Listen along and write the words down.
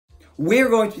we're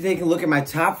going to be taking a look at my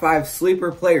top 5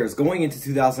 sleeper players going into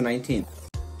 2019.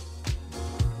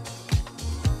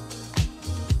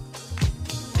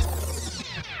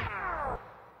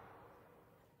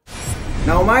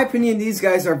 Now, in my opinion, these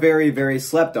guys are very, very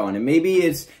slept on, and maybe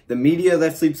it's the media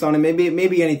that sleeps on it,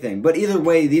 maybe anything. But either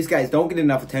way, these guys don't get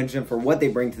enough attention for what they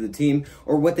bring to the team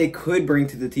or what they could bring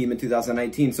to the team in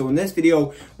 2019. So in this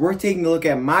video, we're taking a look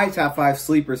at my top 5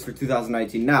 sleepers for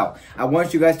 2019. Now, I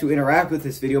want you guys to interact with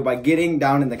this video by getting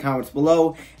down in the comments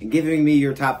below and giving me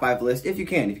your top 5 list if you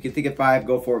can. If you can think of 5,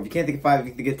 go for it. If you can't think of 5, if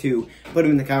you can think of 2, put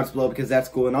them in the comments below because that's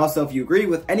cool. And also, if you agree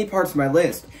with any parts of my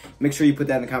list, make sure you put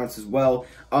that in the comments as well.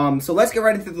 So let's get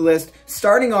right into the list.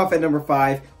 Starting off at number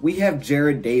 5, we have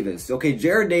Jarrad Davis. Okay,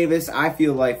 Jarrad Davis, I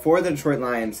feel like, for the Detroit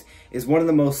Lions, is one of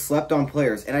the most slept-on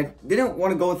players. And I didn't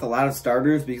want to go with a lot of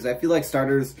starters because I feel like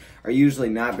starters are usually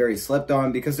not very slept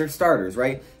on because they're starters,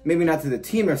 right? Maybe not to the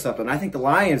team they're slept on. I think the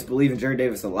Lions believe in Jarrad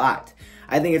Davis a lot.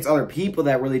 I think it's other people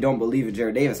that really don't believe in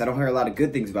Jarrad Davis. I don't hear a lot of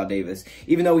good things about Davis,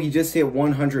 even though he just hit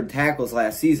 100 tackles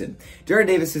last season. Jarrad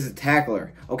Davis is a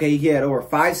tackler. Okay, he had over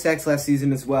 5 sacks last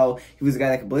season as well. He was a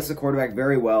guy that could blitz the quarterback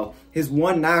very well. His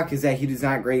one knock is that he is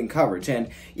not great in coverage. And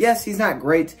yes, he's not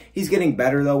great. He's getting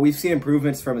better, though. We've seen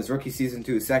improvements from his rookie season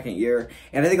to his second year.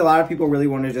 And I think a lot of people really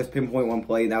want to just pinpoint one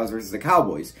play, and that was versus the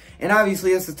Cowboys. And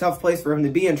obviously, it's a tough place for him to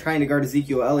be in trying to guard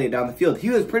Ezekiel Elliott down the field. He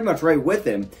was pretty much right with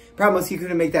him. Problem was, he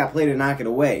couldn't make that play to knock it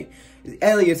away.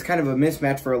 Elliott's kind of a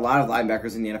mismatch for a lot of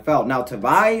linebackers in the NFL. Now,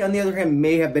 Tavai, on the other hand,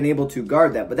 may have been able to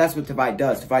guard that, but that's what Tavai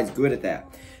does. Tavai's good at that.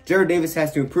 Jarrad Davis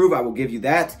has to improve, I will give you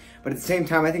that. But at the same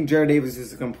time, I think Jarrad Davis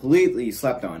is completely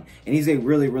slept on. And he's a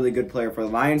really, really good player for the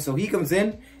Lions, so he comes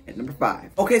in at number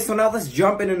 5. Okay, so now let's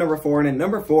jump into number 4. And at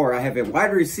number 4, I have a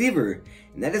wide receiver,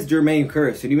 and that is Jermaine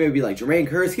Kearse. And you may be like, Jermaine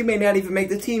Kearse, he may not even make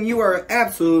the team. You are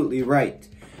absolutely right.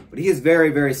 But he is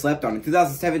very, very slept on. In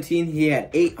 2017, he had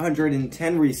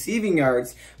 810 receiving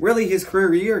yards. Really, his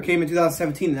career year came in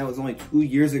 2017, and that was only 2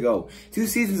 years ago. 2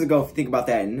 seasons ago, if you think about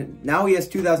that. And now he has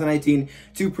 2019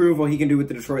 to prove what he can do with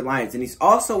the Detroit Lions. And he's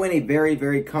also in a very,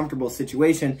 very comfortable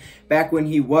situation back when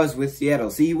he was with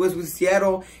Seattle. See, he was with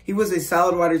Seattle. He was a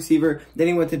solid wide receiver. Then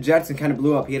he went to Jets and kind of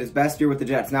blew up. He had his best year with the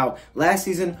Jets. Now, last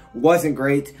season wasn't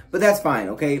great, but that's fine,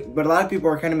 okay? But a lot of people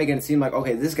are kind of making it seem like,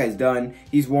 okay, this guy's done.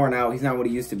 He's worn out. He's not what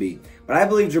he used to be. But I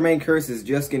believe Jermaine Kearse is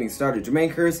just getting started.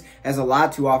 Jermaine Kearse has a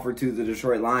lot to offer to the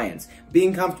Detroit Lions.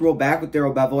 Being comfortable back with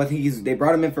Darrell Bevell, I think they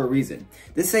brought him in for a reason.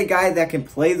 This is a guy that can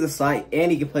play the slot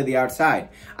and he can play the outside.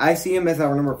 I see him as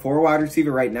our number 4 wide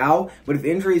receiver right now, but if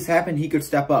injuries happen, he could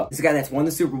step up. This is a guy that's won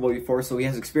the Super Bowl before, so he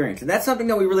has experience. And that's something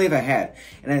that we really haven't had.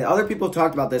 And other people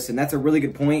talked about this, and that's a really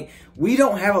good point. We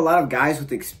don't have a lot of guys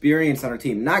with experience on our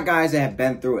team, not guys that have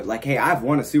been through it. Like, hey, I've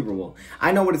won a Super Bowl.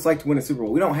 I know what it's like to win a Super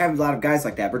Bowl. We don't have a lot of guys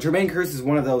like that, but Jermaine Kearse is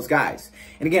one of those guys.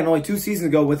 And again, only 2 seasons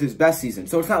ago with his best season,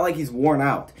 so it's not like he's worn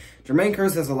out. Jermaine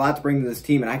Kearse has a lot to bring to this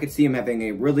team, and I could see him having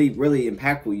a really, really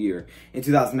impactful year in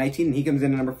 2019, and he comes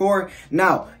in at number 4.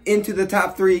 Now, into the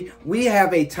top 3, we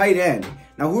have a tight end.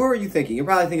 Now, who are you thinking? You're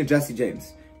probably thinking Jesse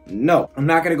James. No, I'm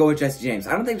not going to go with Jesse James.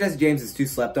 I don't think Jesse James is too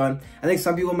slept on. I think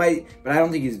some people might, but I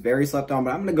don't think he's very slept on.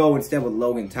 But I'm going to go instead with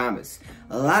Logan Thomas.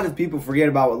 A lot of people forget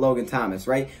about Logan Thomas,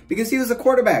 right? Because he was a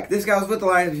quarterback. This guy was with the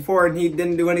Lions before, and he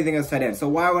didn't do anything as tight end. So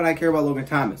why would I care about Logan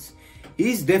Thomas?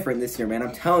 He's different this year, man.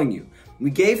 I'm telling you. We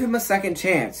gave him a second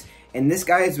chance, and this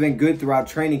guy has been good throughout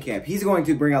training camp. He's going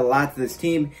to bring a lot to this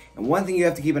team, and one thing you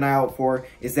have to keep an eye out for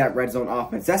is that red zone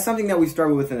offense. That's something that we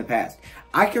struggled with in the past.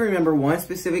 I can remember one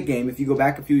specific game, if you go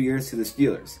back a few years to the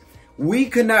Steelers. We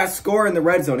could not score in the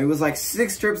red zone. It was like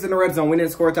 6 trips in the red zone. We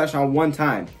didn't score a touchdown one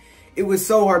time. It was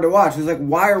so hard to watch. It was like,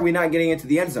 why are we not getting into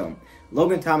the end zone?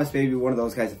 Logan Thomas may be one of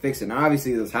those guys to fix it. Now,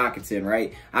 obviously, there's Hockenson,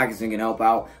 right? Hockenson can help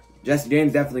out. Jesse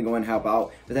James definitely going to help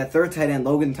out. But that 3rd tight end,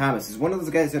 Logan Thomas, is one of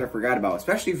those guys that I forgot about.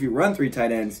 Especially if you run 3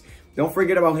 tight ends, don't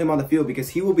forget about him on the field because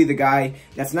he will be the guy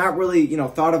that's not really,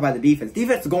 thought of by the defense.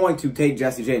 Defense is going to take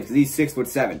Jesse James because he's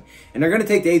 6'7", and they're going to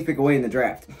take the 8th pick away in the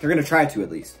draft. They're going to try to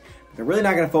at least. They're really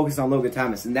not going to focus on Logan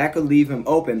Thomas, and that could leave him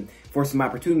open for some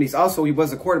opportunities. Also, he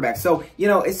was a quarterback. So,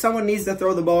 if someone needs to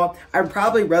throw the ball, I'd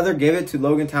probably rather give it to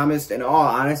Logan Thomas, in all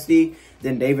honesty,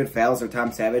 than David Fales or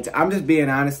Tom Savage. I'm just being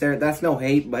honest there. That's no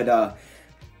hate, but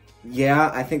yeah,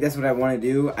 I think that's what I want to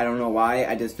do. I don't know why.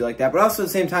 I just feel like that. But also at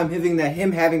the same time,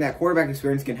 him having that quarterback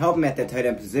experience can help him at that tight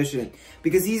end position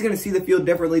because he's going to see the field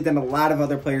differently than a lot of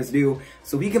other players do.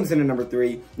 So he comes in at number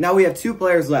 3. Now we have 2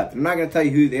 players left. I'm not going to tell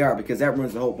you who they are because that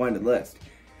ruins the whole point of the list.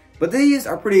 But these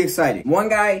are pretty exciting. One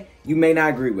guy you may not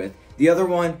agree with. The other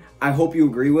one I hope you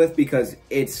agree with because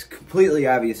it's completely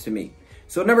obvious to me.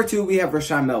 So at number 2, we have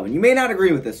Rashaan Melvin. You may not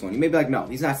agree with this one. You may be like, no,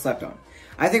 he's not slept on.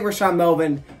 I think Rashaan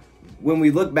Melvin when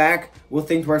we look back, we'll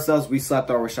think to ourselves, we slept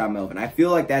on Rashaan Melvin. I feel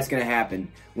like that's going to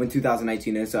happen when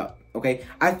 2019 is up, okay?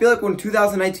 I feel like when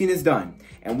 2019 is done,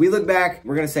 and we look back,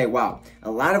 we're going to say, wow,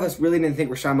 a lot of us really didn't think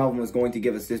Rashaan Melvin was going to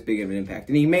give us this big of an impact.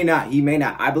 And he may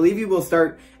not. I believe he will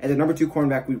start as the number 2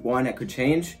 cornerback week 1. That could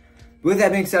change. But with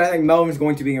that being said, I think Melvin is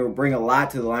going to be able to bring a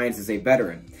lot to the Lions as a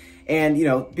veteran. And, you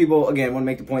know, people, again, want to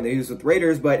make the point that he was with the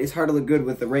Raiders, but it's hard to look good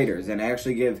with the Raiders. And I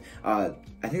actually give, I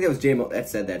think that was J-Mo that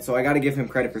said that, so I got to give him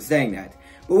credit for saying that.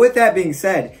 But with that being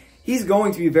said, he's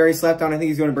going to be very slept on. I think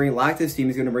he's going to bring a lot to this team.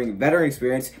 He's going to bring veteran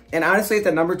experience. And honestly, at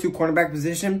the number 2 cornerback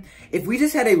position, if we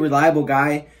just had a reliable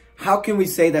guy, how can we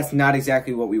say that's not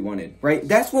exactly what we wanted, right?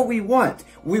 That's what we want.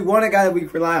 We want a guy that we can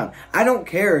rely on. I don't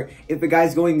care if the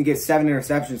guy's going to get 7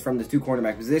 interceptions from the 2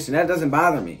 cornerback position. That doesn't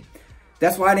bother me.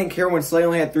 That's why I didn't care when Slay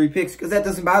only had 3 picks, because that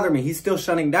doesn't bother me. He's still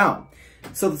shutting down.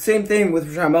 So the same thing with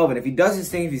Rashaan Melvin. If he does his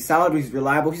thing, if he's solid, he's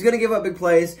reliable, he's going to give up big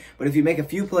plays. But if you make a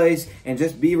few plays and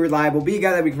just be reliable, be a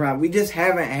guy that we can rely on. We just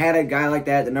haven't had a guy like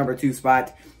that at the number 2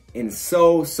 spot in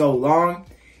so long.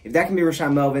 If that can be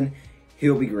Rashaan Melvin,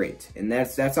 he'll be great. And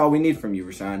that's all we need from you,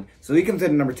 Rashaan. So he comes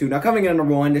in at number 2. Now coming in at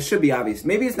number 1, this should be obvious.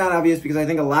 Maybe it's not obvious because I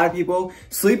think a lot of people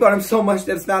sleep on him so much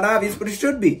that it's not obvious, but it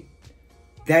should be.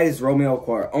 That is Romeo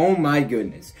Okwara. Oh my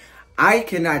goodness. I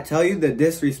cannot tell you the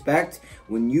disrespect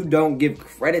when you don't give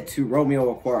credit to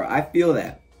Romeo Okwara. I feel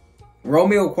that.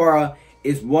 Romeo Okwara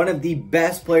is one of the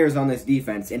best players on this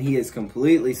defense, and he is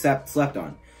completely slept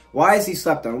on. Why is he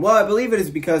slept on? Well, I believe it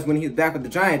is because when he was back with the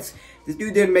Giants, this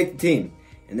dude didn't make the team.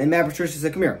 And then Matt Patricia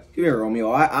said, come here,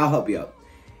 Romeo, I'll help you out.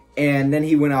 And then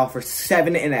he went out for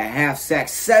 7.5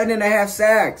 sacks. 7.5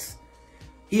 sacks!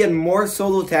 He had more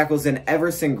solo tackles than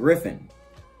Everson Griffin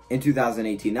in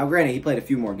 2018. Now, granted, he played a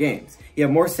few more games. He had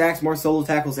more sacks, more solo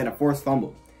tackles, and a forced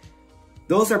fumble.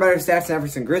 Those are better stats than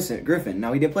Everson Griffin.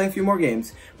 Now, he did play a few more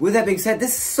games. With that being said,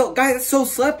 this is guy that's so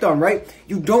slept on, right?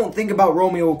 You don't think about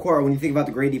Romeo Okwara when you think about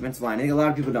the great defensive line. I think a lot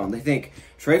of people don't. They think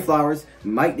Trey Flowers,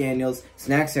 Mike Daniels,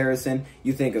 Snacks Harrison.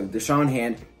 You think of Deshaun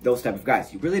Hand, those type of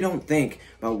guys. You really don't think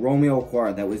about Romeo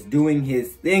Okwara that was doing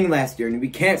his thing last year, and we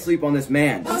can't sleep on this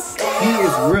man. He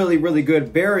is really, really good,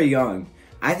 very young.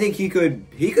 I think he could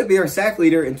be our sack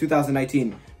leader in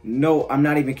 2019. No, I'm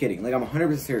not even kidding. Like, I'm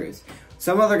 100% serious.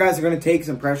 Some other guys are going to take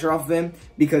some pressure off of him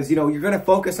because, you know, you're going to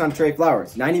focus on Trey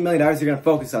Flowers. $90 million, you're going to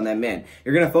focus on that man.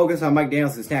 You're going to focus on Mike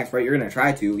Daniels and Snacks, right? You're going to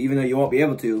try to, even though you won't be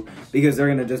able to because they're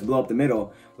going to just blow up the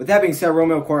middle. With that being said,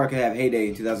 Romeo Okwara could have heyday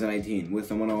in 2019 with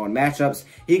some one-on-one matchups.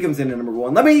 He comes in at number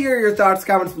 1. Let me hear your thoughts,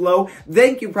 comments below.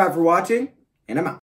 Thank you, Pride, for watching, and I'm out.